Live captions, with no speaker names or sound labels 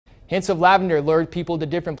Hints of lavender lured people to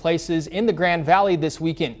different places in the Grand Valley this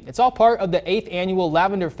weekend. It's all part of the 8th annual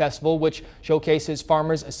Lavender Festival, which showcases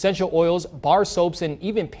farmers' essential oils, bar soaps, and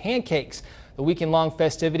even pancakes. The weekend-long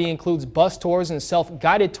festivity includes bus tours and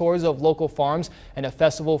self-guided tours of local farms and a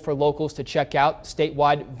festival for locals to check out,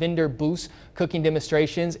 statewide vendor booths, cooking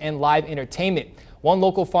demonstrations, and live entertainment. One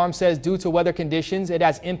local farm says due to weather conditions, it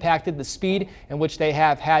has impacted the speed in which they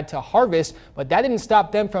have had to harvest, but that didn't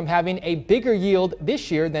stop them from having a bigger yield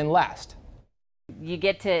this year than last. You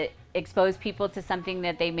get to expose people to something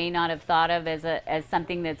that they may not have thought of as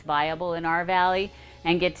something that's viable in our valley,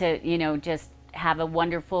 and get to, just have a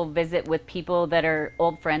wonderful visit with people that are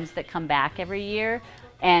old friends that come back every year,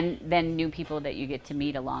 and then new people that you get to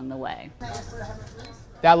meet along the way.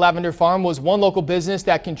 That lavender farm was one local business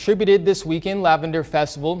that contributed this weekend Lavender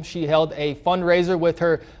Festival. She held a fundraiser with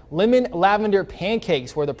her lemon lavender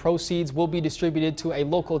pancakes, where the proceeds will be distributed to a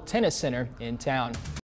local tennis center in town.